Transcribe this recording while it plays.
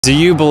Do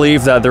you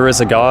believe that there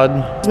is a God?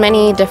 There's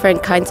many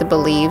different kinds of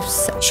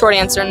beliefs. Short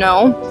answer,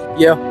 no.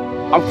 Yeah,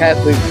 I'm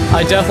Catholic.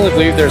 I definitely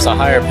believe there's a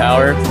higher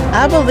power.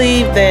 I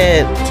believe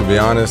that... To be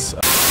honest...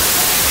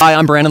 Hi,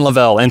 I'm Brandon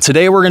Lavelle, and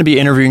today we're going to be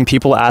interviewing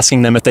people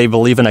asking them if they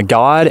believe in a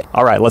God.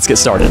 All right, let's get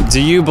started.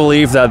 Do you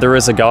believe that there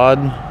is a God?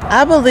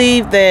 I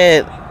believe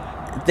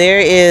that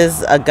there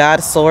is a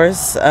God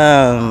source.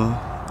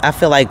 I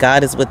feel like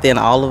God is within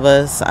all of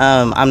us.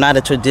 I'm not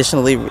a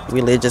traditionally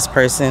religious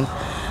person,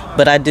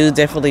 but I do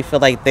definitely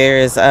feel like there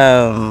is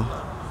a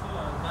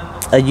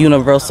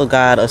universal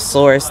God, a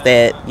source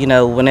that, you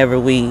know, whenever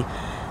we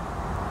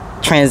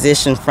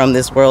transition from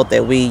this world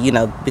that we, you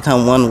know,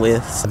 become one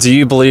with. Do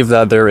you believe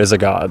that there is a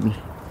God?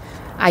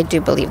 I do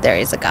believe there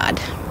is a God.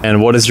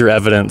 And what is your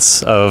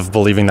evidence of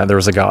believing that there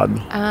is a God?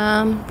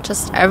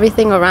 Just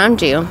everything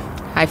around you.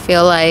 I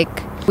feel like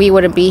we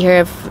wouldn't be here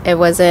if it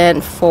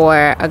wasn't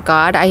for a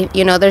God.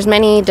 There's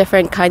many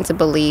different kinds of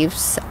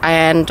beliefs,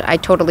 and I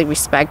totally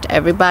respect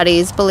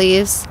everybody's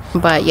beliefs.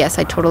 But yes,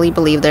 I totally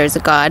believe there's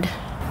a God.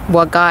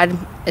 What God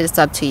is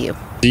up to you.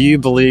 Do you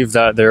believe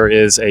that there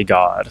is a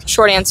God?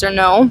 Short answer,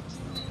 no.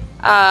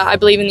 I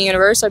believe in the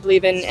universe. I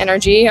believe in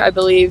energy. I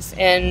believe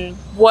in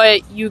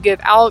what you give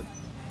out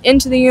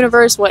into the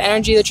universe. What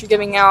energy that you're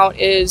giving out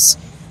is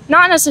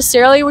not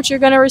necessarily what you're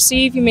going to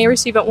receive. You may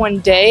receive it one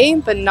day,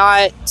 but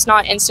it's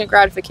not instant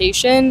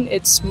gratification.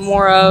 It's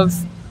more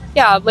of,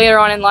 later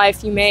on in life,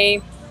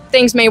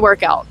 things may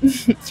work out.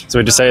 So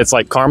would you say it's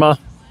like karma?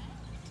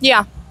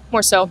 Yeah,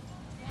 more so.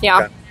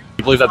 Yeah. Okay.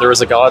 You believe that there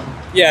is a God?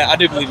 Yeah, I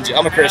do believe in Jesus.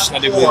 I'm a Christian. I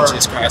do believe in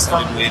Jesus Christ.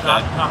 I do believe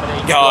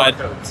that God,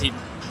 He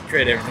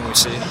created everything we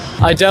see.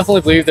 I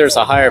definitely believe there's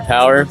a higher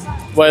power.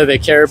 Whether they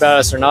care about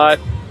us or not,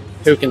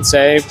 who can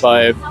say?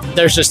 But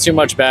there's just too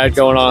much bad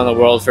going on in the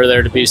world for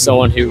there to be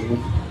someone who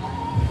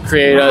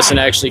created us and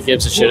actually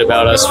gives a shit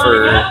about us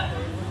for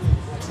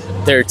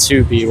there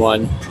to be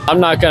one.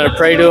 I'm not going to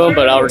pray to him,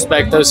 but I'll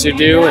respect those who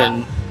do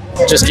and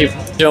just keep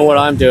doing what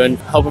I'm doing,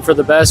 hoping for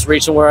the best,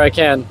 reaching where I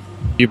can.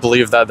 You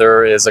believe that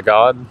there is a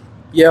God?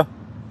 Yeah,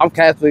 I'm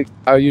Catholic.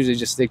 I usually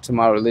just stick to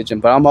my religion,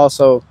 but I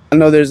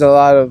know there's a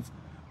lot of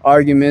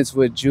arguments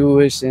with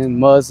Jewish and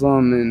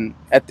Muslim, and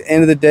at the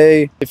end of the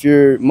day, if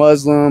you're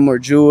Muslim or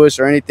Jewish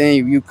or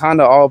anything, you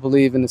kind of all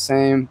believe in the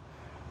same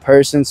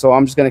person. So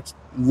I'm just going to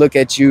look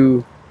at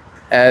you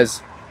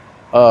as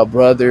a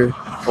brother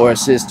or a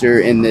sister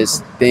in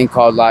this thing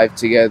called life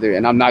together,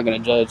 and I'm not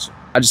going to judge.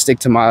 I just stick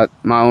to my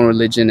own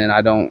religion, and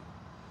I don't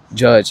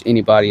judge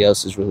anybody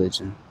else's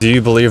religion. Do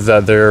you believe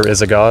that there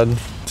is a God?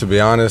 To be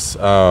honest,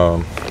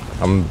 I'm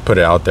gonna put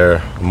it out there.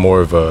 I'm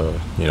more of a,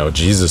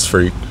 Jesus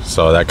freak.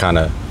 So that kind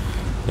of,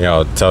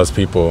 tells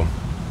people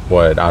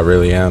what I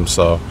really am.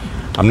 So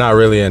I'm not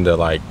really into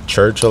like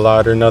church a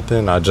lot or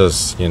nothing. I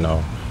just,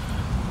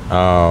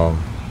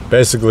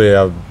 basically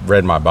I've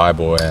read my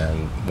Bible,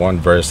 and one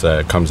verse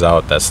that comes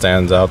out that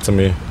stands out to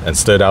me and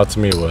stood out to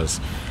me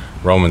was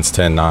Romans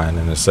 10:9,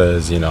 and it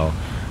says,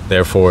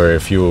 therefore,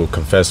 if you will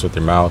confess with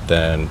your mouth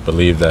and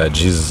believe that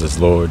Jesus is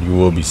Lord, you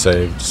will be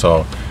saved.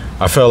 So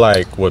I feel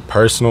like with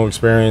personal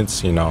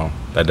experience,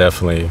 that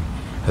definitely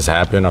has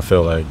happened. I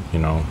feel like,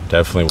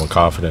 definitely with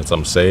confidence,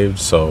 I'm saved.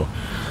 So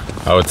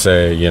I would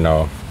say,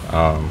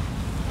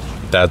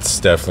 that's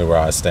definitely where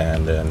I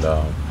stand. And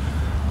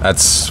I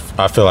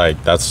feel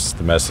like that's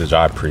the message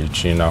I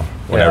preach,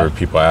 whenever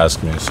people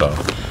ask me. So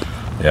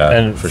yeah,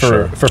 and for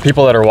sure. For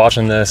people that are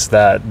watching this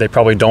that they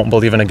probably don't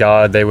believe in a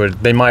God,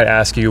 they might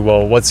ask you,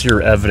 well, what's your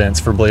evidence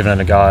for believing in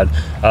a God?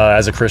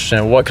 As a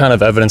Christian, what kind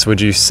of evidence would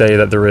you say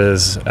that there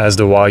is as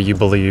to why you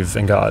believe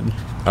in God?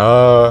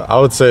 I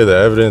would say the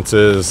evidence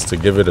is to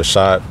give it a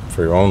shot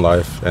for your own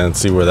life and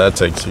see where that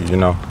takes you,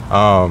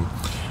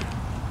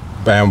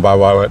 And by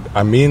what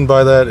I mean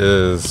by that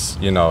is,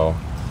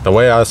 the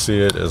way I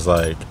see it is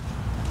like,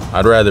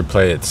 I'd rather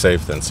play it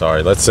safe than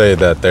sorry. Let's say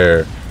that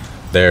there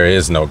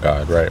is no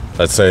God, right?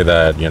 Let's say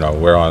that,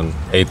 we're on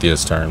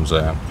atheist terms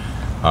and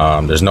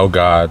there's no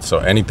God, so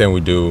anything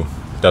we do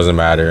doesn't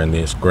matter in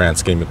this grand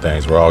scheme of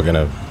things. We're all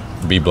gonna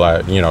be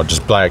black,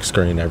 just black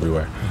screen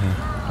everywhere.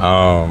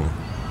 Mm-hmm.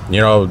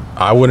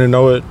 I wouldn't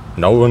know it,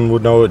 no one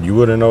would know it, you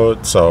wouldn't know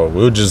it, so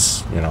we would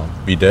just,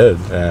 be dead,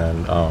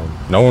 and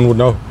no one would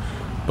know.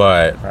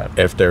 But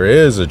if there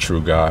is a true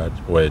God,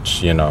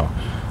 which,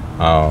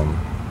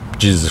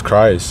 Jesus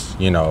Christ,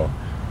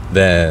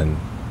 then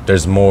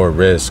there's more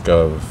risk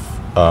of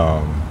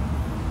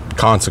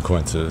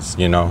consequences,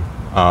 it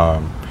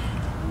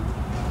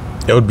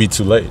would be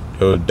too late.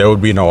 There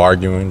would be no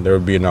arguing. There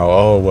would be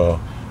no,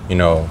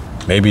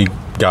 maybe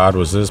God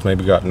was this,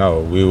 maybe God, no.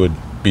 We would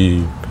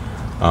be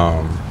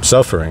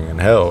suffering in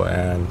hell.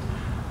 And,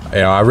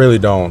 I really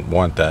don't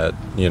want that,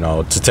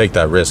 to take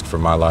that risk for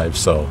my life.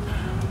 So,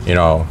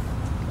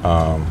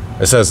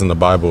 it says in the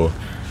Bible,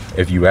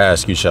 if you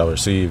ask, you shall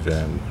receive.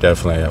 And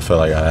definitely I feel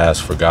like I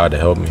asked for God to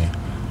help me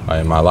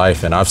in my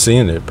life, and I've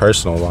seen it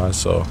personal wise.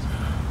 So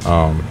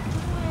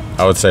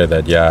I would say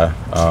that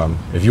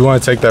if you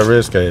want to take that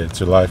risk, hey,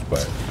 it's your life,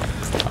 but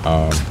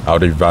I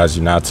would advise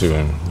you not to,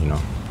 and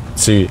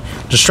see,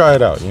 just try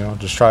it out,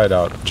 just try it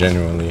out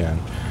genuinely, and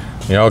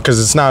You know,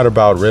 because it's not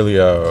about really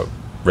a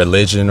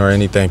religion or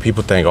anything.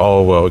 People think,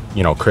 oh, well,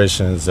 you know,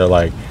 Christians, they're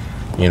like,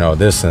 you know,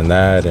 this and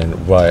that.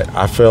 And what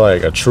I feel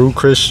like a true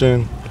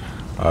Christian,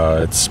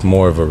 it's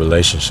more of a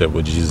relationship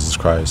with Jesus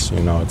Christ. You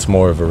know, it's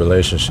more of a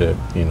relationship,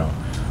 you know,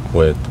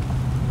 with,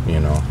 you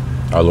know,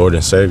 our Lord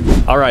and Savior.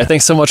 All right,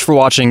 thanks so much for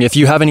watching. If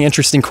you have any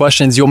interesting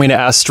questions you want me to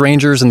ask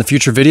strangers in the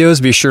future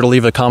videos, be sure to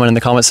leave a comment in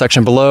the comment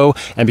section below,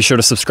 and be sure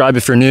to subscribe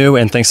if you're new.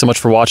 And thanks so much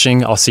for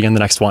watching. I'll see you in the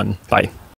next one. Bye.